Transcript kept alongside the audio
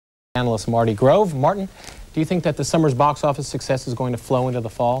Analyst Marty Grove. Martin, do you think that the summer's box office success is going to flow into the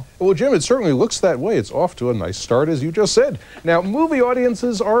fall? Well, Jim, it certainly looks that way. It's off to a nice start, as you just said. Now, movie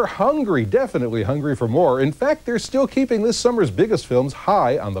audiences are hungry, definitely hungry for more. In fact, they're still keeping this summer's biggest films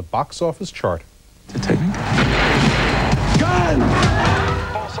high on the box office chart.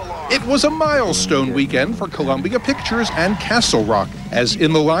 It was a milestone weekend for Columbia Pictures and Castle Rock, as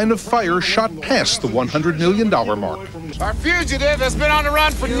In the Line of Fire shot past the $100 million mark. Our fugitive has been on the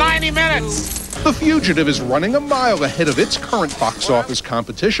run for 90 minutes. The Fugitive is running a mile ahead of its current box office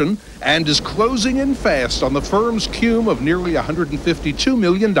competition and is closing in fast on the firm's cume of nearly $152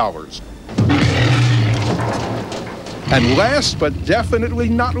 million. And last but definitely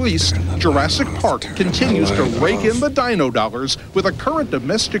not least, Jurassic Park continues to rake in the dino dollars with a current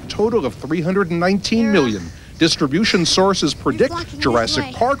domestic total of $319 million. Distribution sources predict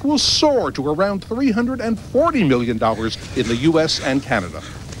Jurassic Park will soar to around $340 million in the U.S. and Canada.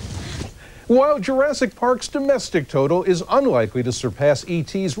 While Jurassic Park's domestic total is unlikely to surpass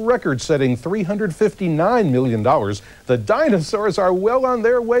E.T.'s record-setting $359 million, the dinosaurs are well on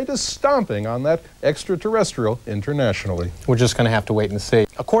their way to stomping on that extraterrestrial internationally. We're just going to have to wait and see.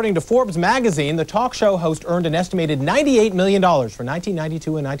 According to Forbes magazine, the talk show host earned an estimated $98 million for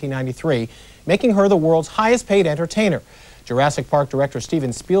 1992 and 1993, making her the world's highest-paid entertainer. Jurassic Park director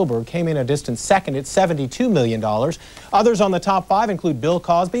Steven Spielberg came in a distant second at $72 million. Others on the top five include Bill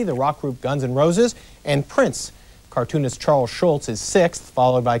Cosby, the rock group Guns N' Roses, and Prince. Cartoonist Charles Schulz is sixth,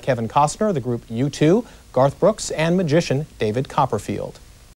 followed by Kevin Costner, the group U2, Garth Brooks, and magician David Copperfield.